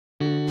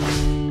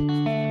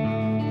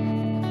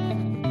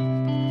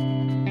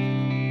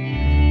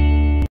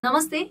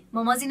नमस्ते,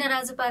 म मजिना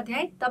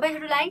राजोपाध्याय।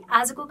 तपाईहरुलाई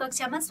आजको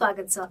कक्षामा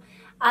स्वागत छ।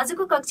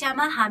 आजको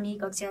कक्षामा हामी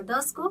कक्षा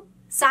 10 को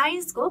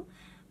साइन्सको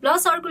ब्लड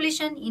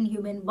सर्कुलेसन इन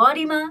ह्युमन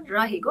बडीमा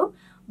रहेको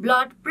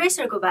ब्लड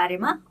प्रेसरको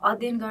बारेमा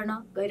अध्ययन गर्न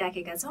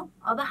गइराखेका छौं।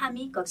 अब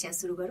हामी कक्षा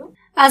सुरु गरौं।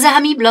 आज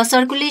हामी ब्लड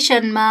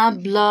सर्कुलेसनमा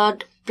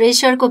ब्लड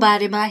प्रेसरको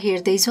बारेमा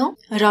हेर्दै छौं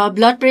र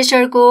ब्लड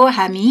प्रेसरको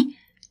हामी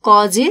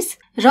कजेस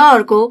र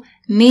अर्को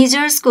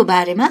मेजर्सको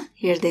बारेमा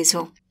हेर्दै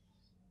छौं।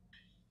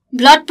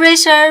 ब्लड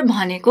प्रेसर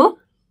भनेको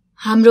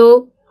हाम्रो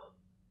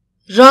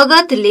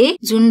रगतले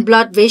जुन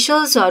ब्लड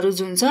भेसल्सहरु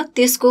जुन छ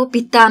त्यसको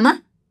भित्तामा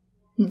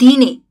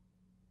दिने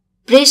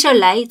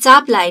प्रेसरलाई,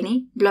 चापलाई नै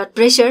ब्लड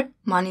प्रेसर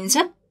भनिन्छ।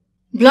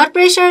 ब्लड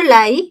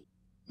प्रेसरलाई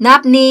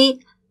नाप्ने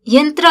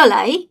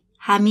यन्त्रलाई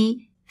हामी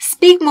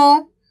स्पिग्मो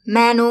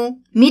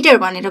म्यानोमिटर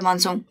भनेर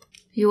भन्छौं।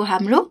 यो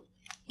हाम्रो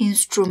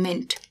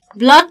इन्स्ट्रुमेन्ट।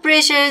 ब्लड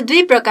प्रेसर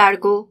दुई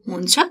प्रकारको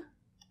हुन्छ।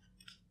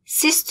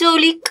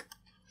 सिस्टोलिक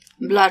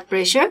ब्लड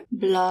प्रेसर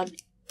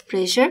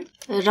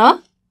र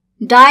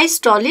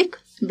diastolic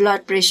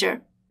blood pressure.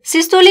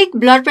 Systolic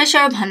blood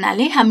pressure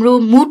भन्नाले हाम्रो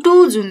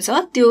मुटु जुन छ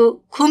त्यो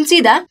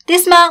खुम्चिदा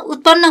त्यसमा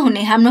उत्पन्न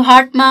हुने, हाम्रो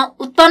हार्टमा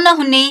उत्पन्न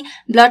हुने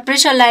ब्लड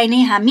प्रेसरलाई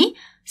नै हामी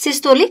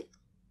सिस्टोलिक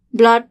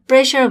ब्लड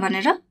प्रेसर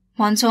भनेर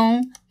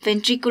भन्छौं।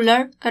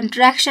 भेन्ट्रिकुलर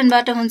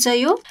कन्ट्र्याक्सनबाट हुन्छ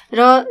यो।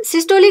 र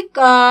सिस्टोलिक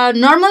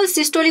नर्मल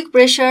सिस्टोलिक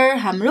प्रेसर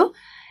हाम्रो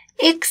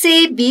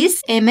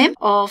 120 mm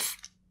of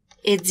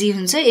Hg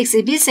हुन्छ।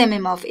 120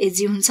 mm of Hg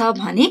हुन्छ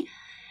भने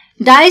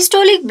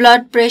डायस्टोलिक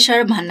ब्लड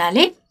प्रेसर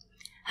भन्नाले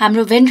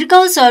हाम्रो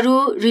भेन्ट्रिकल्सहरु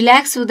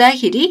रिल्याक्स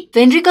हुँदाखेरि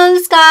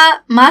भेन्ट्रिकल्सका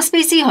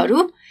मांसपेशीहरु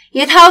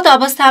यथावत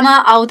अवस्थामा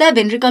आउँदा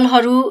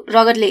भेन्ट्रिकलहरु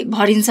रगतले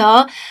भरिन्छ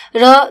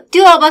र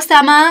त्यो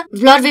अवस्थामा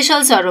ब्लड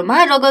भेसल्सहरुमा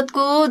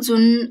रगतको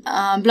जुन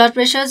ब्लड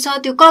प्रेसर छ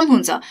त्यो कम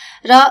हुन्छ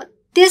र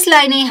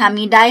त्यसलाई नै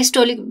हामी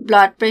डायस्टोलिक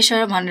ब्लड प्रेसर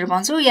भनेर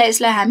भन्छौं, या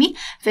यसलाई हामी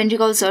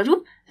भेन्ट्रिकल्सहरु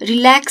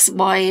रिल्याक्स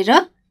भएर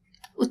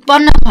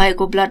उत्पन्न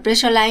भएको ब्लड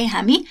प्रेसरलाई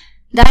हामी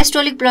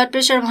डायस्टोलिक ब्लड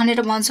प्रेसर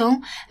भनेर भन्छौं।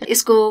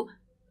 यसको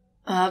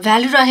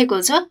भ्यालु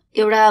रहेको छ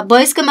एउटा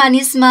वयस्क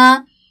मानिसमा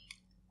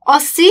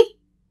 80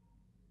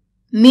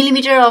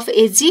 millimetre of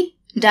Hg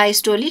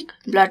diastolic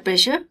blood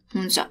pressure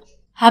हुन्छ।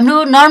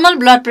 हाम्रो normal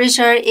blood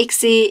pressure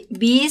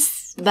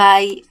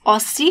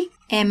 120/80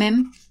 mm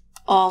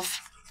of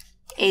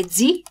Hg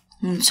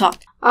हुन्छ।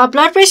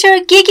 ब्लड प्रेसर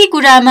के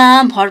कुरामा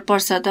भर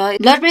पर्छ त?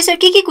 ब्लड प्रेसर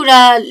के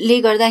कुराले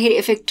गर्दाखेरि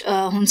इफेक्ट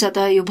हुन्छ त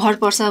यो भर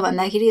पर्छ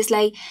भन्दाखेरि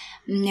यसलाई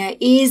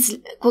एज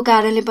को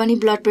कारणले पनि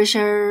ब्लड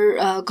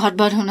प्रेसर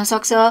घटबढ हुन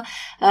सक्छ।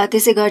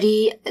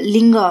 त्यसैगरी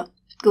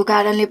लिङ्गको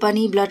कारणले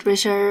पनि ब्लड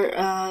प्रेसर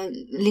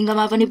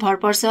लिङ्गमा पनि भर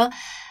पर्छ।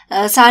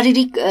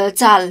 शारीरिक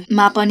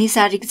चालमा पनि,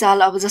 शारीरिक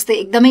चाल अब जस्तै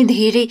एकदमै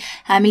धेरै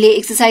हामीले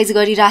एक्सरसाइज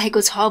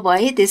गरिराखेको छ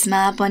भए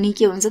त्यसमा पनि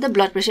के हुन्छ त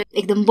ब्लड प्रेसर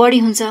एकदम बढी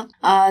हुन्छ।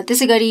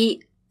 त्यसैगरी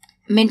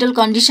मेन्टल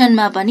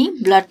कन्डिसनमा पनि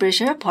ब्लड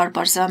प्रेसर भर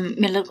पर्छ।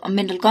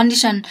 मेन्टल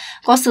कन्डिसन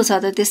कस्तो छ त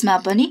त्यसमा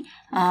पनि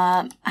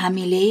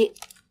हामीले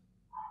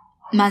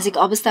मानसिक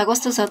अवस्था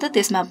कस्तो छ त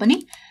त्यसमा पनि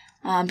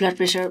ब्लड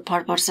प्रेसर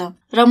भर पर्छ।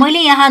 र मैले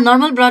यहाँ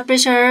normal blood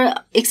pressure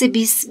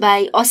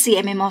 120/80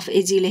 mm of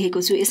Hg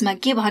लेखेको छु। यसमा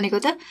के भनेको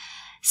त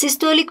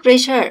सिस्टोलिक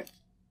प्रेसर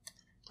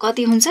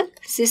कति हुन्छ?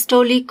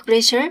 Systolic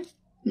pressure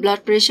blood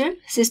pressure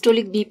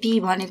systolic BP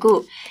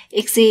भनेको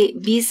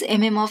 120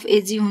 mm of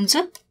Hg हुन्छ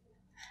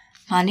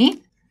भने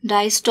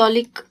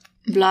diastolic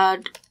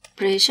blood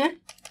pressure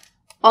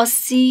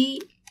 80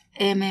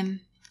 mm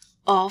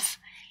of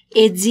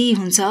Hg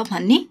हुन्छ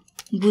भन्ने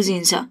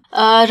बुझिन्छ।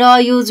 र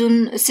यो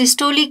जुन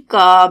सिस्टोलिक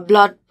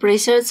ब्लड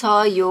प्रेसर छ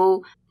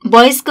यो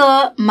वयस्क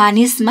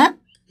मानिसमा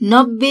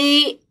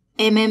 90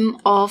 mm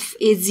of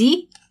Hg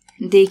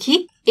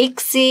देखि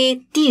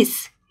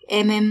 130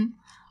 mm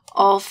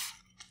of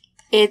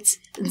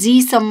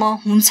Hg सम्म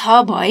हुन्छ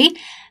भए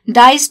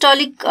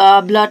डायस्टोलिक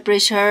ब्लड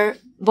प्रेसर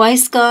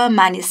वयस्क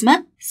मानिसमा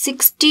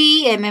 60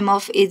 mm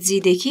of Hg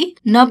देखि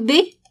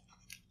 90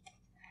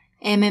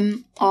 mm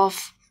of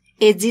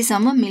Hg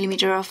सम्म,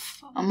 मिलिमिटर अफ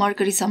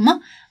मर्करी सम्म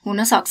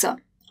हुन सक्छ।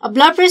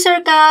 ब्लड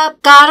प्रेसरका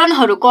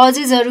कारणहरु,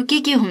 कजेसहरु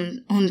के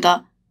हुन्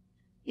त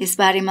यस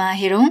बारेमा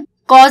हेरौं।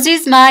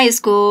 कजेसमा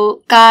यसको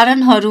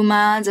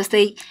कारणहरुमा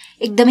जस्तै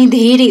एकदमै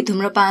धेरै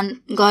धूम्रपान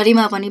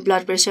गरेमा पनि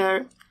ब्लड प्रेसर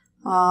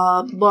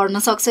बढ्न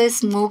सक्छ।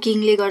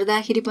 स्मोकिङले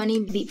गर्दाखेरि पनि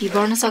बीपी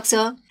बढ्न सक्छ।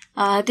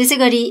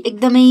 त्यसैगरी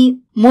एकदमै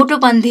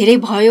मोटोपन धेरै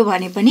भयो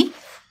भने पनि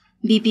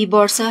बीपी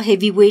बढ्छ।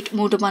 हेभी वेट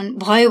मोटोपन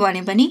भयो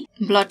भने पनि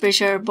ब्लड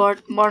प्रेसर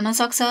बढ्न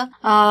सक्छ।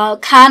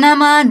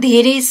 खानामा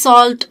धेरै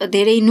सल्ट,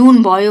 धेरै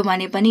नुन भयो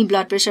भने पनि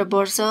ब्लड प्रेसर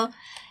बढ्छ।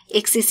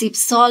 एक्सेसिभ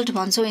सल्ट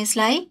भन्छौं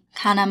यसलाई।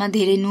 खानामा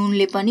धेरै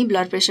नुनले पनि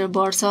ब्लड प्रेसर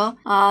बढ्छ।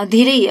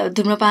 धेरै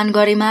धूम्रपान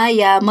गरेमा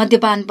या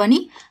मद्यपान पनि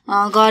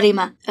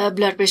गरेमा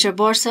ब्लड प्रेसर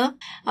बढ्छ।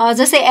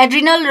 जस्तै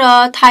एड्रिनल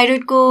र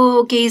थाइरोइडको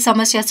केही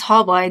समस्या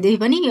छ भएदेखि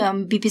पनि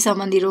बीपी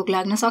सम्बन्धी रोग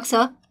लाग्न सक्छ।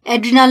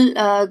 एड्रिनल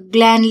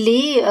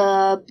ग्ल्यान्डले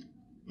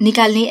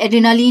निकाल्ने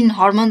एड्रिनालिन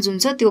हर्मोन जुन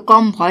छ त्यो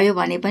कम भयो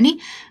भने पनि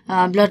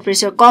ब्लड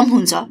प्रेसर कम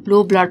हुन्छ,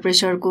 लो ब्लड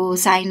प्रेसरको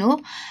साइन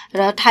हो।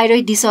 र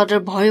थाइरोइड डिसअर्डर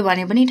भयो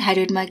भने पनि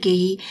थाइरोइडमा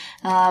केही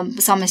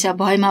समस्या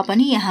भएमा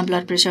पनि यहाँ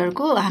ब्लड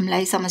प्रेसरको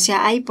हामीलाई समस्या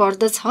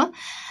आइपर्दछ।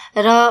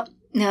 र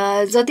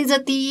जति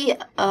जति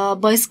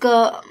वयस्क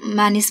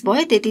मानिस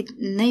भयो त्यति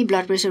नै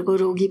ब्लड प्रेसरको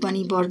रोगी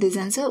पनि बढ्दै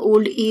जान्छ।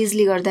 ओल्ड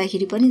एजले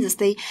गर्दाखेरि पनि,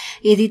 जस्तै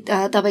यदि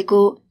तपाईको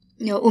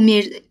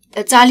उमेर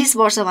 40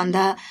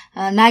 वर्षभन्दा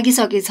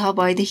नागिसकेछ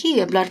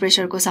भएदेखि ब्लड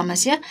प्रेसरको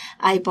समस्या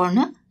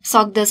आइपर्न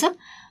सक्दछ।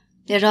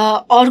 र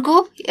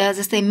अर्को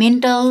जस्तै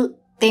मेन्टल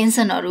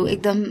टेन्सनहरू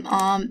एकदम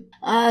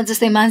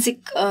जस्तै मानसिक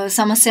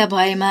समस्या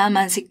भएमा,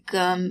 मानसिक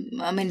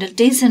मेन्टल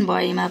टेन्सन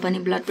भएमा पनि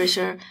ब्लड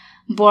प्रेसर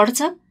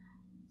बढ्छ।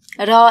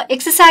 र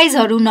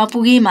एक्सर्साइजहरू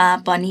नपुगेमा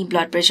पनि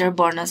ब्लड प्रेसर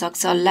बढ्न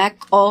सक्छ। ल्याक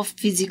अफ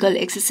फिजिकल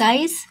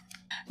एक्सर्साइज,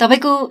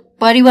 तपाईको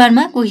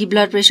परिवारमा कोही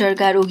ब्लड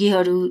प्रेसरका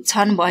रोगीहरू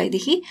छन्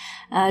भएदेखि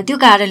त्यो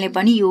कारणले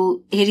पनि यो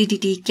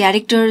हेरिडिटी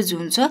क्यारेक्टर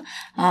जुन छ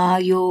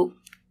यो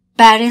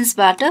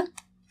प्यारेन्ट्सबाट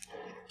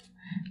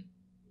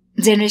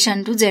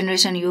जेनेरेसन टु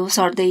जेनेरेसन यो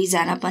सर्दै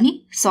जान पनि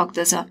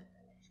सक्दछ।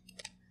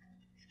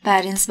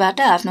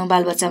 प्यारेन्ट्सबाट आफ्नो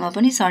बालबच्चामा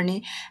पनि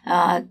सर्ने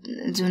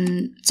जुन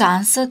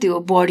चान्स छ त्यो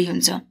बढी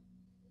हुन्छ।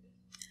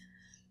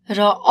 र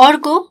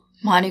अर्को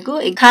भनेको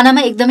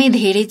खानामा एकदमै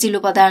धेरै चिल्लो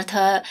पदार्थ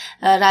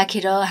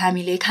राखेर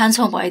हामीले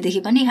खान्छौँ भएदेखि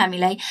पनि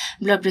हामीलाई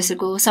ब्लड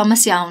प्रेसरको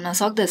समस्या आउन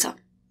सक्दछ।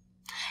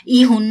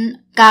 यी हुन्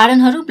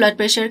कारणहरू ब्लड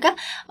प्रेसरका।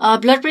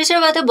 ब्लड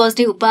प्रेसरबाट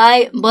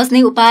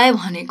बच्ने उपाय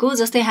भनेको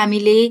जस्तै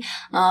हामीले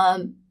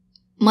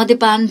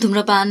मद्यपान,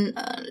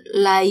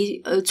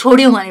 धुम्रपानलाई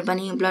छोड्यौँ भने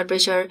पनि ब्लड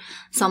प्रेसर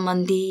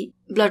सम्बन्धी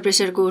ब्लड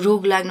प्रेसरको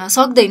रोग लाग्न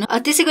सक्दैन।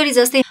 त्यसै गरी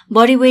जस्तै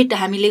बडी वेट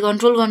हामीले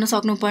कन्ट्रोल गर्न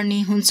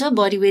सक्नुपर्ने हुन्छ।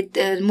 बडी वेट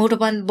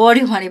मोटोपन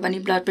बढ्यो भने पनि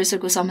ब्लड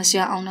प्रेसरको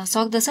समस्या आउन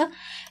सक्दछ,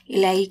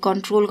 यसलाई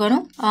कन्ट्रोल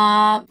गरौँ।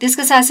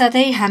 त्यसका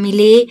साथसाथै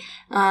हामीले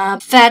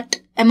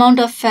एमाउन्ट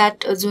अफ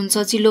फ्याट जुन छ,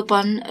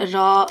 चिल्लोपन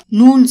र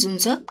नुन जुन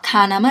छ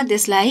खानामा,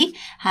 त्यसलाई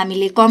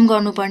हामीले कम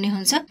गर्नुपर्ने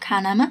हुन्छ।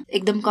 खानामा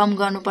एकदम कम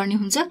गर्नुपर्ने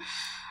हुन्छ।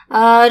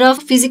 र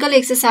फिजिकल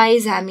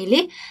एक्सर्साइज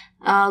हामीले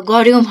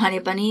गर्यौँ भने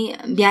पनि,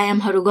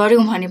 व्यायामहरू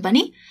गर्यौँ भने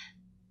पनि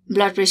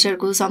ब्लड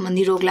प्रेसरको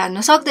सम्बन्धी रोग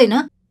लाग्न सक्दैन।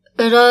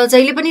 र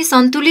जहिले पनि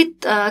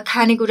सन्तुलित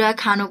खानेकुरा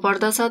खानु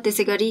पर्दछ।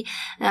 त्यसै गरी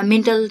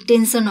मेन्टल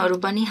टेन्सनहरू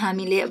पनि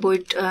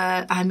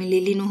हामीले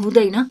लिनु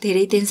हुँदैन।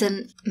 धेरै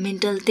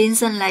मेन्टल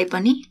टेन्सनलाई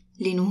पनि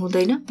लिनु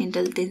हुँदैन,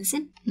 मेन्टल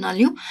टेन्सन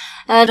नलिउँ।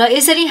 र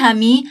यसरी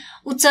हामी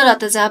उच्च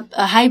रक्तचाप,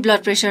 हाई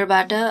ब्लड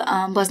प्रेसरबाट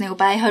बच्ने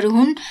उपायहरू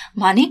हुन्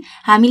भने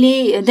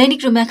हामीले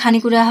दैनिक रूपमा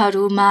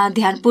खानेकुराहरूमा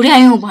ध्यान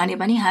पुर्यायौँ भने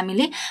पनि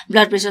हामीले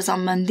ब्लड प्रेसर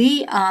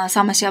सम्बन्धी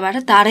समस्याबाट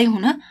टाढै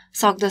हुन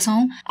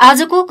सक्दछौँ।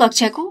 आजको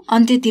कक्षाको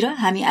अन्त्यतिर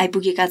हामी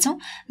आइपुगेका छौँ।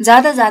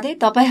 जाँदा जाँदै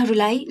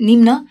तपाईहरूलाई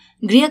निम्न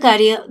गृह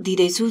कार्य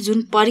दिँदैछु,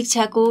 जुन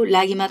परीक्षाको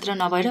लागि मात्र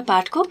नभएर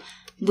पाठको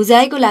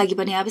बुझाइको लागि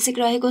पनि आवश्यक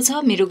रहेको छ।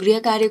 मेरो गृह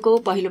कार्यको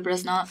पहिलो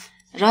प्रश्न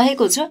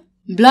रहेको छ,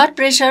 ब्लड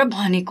प्रेसर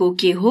भनेको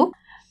के हो?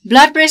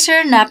 ब्लड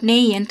प्रेसर नाप्ने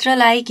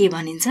यन्त्रलाई के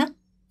भनिन्छ?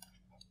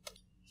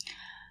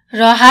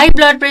 र हाई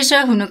ब्लड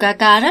प्रेसर हुनुका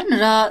कारण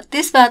र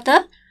त्यसबाट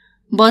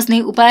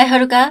बच्ने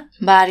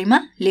उपायहरूका बारेमा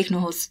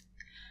लेख्नुहोस्।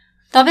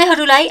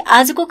 तपाईहरूलाई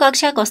आजको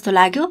कक्षा कस्तो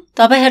लाग्यो?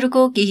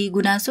 तपाईहरूको केही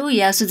गुनासो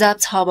या सुझाव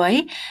छ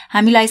भए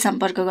हामीलाई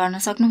सम्पर्क गर्न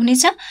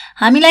सक्नुहुनेछ।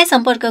 हामीलाई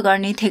सम्पर्क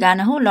गर्ने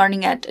ठेगाना हो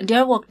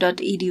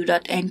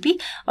learning@deerwalk.edu.np।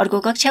 अर्को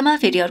कक्षामा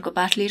फेरि अर्को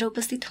पाठ लिएर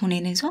उपस्थित हुने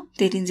नै छौँ।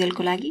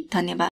 त्यतिन्जेलको लागि धन्यवाद।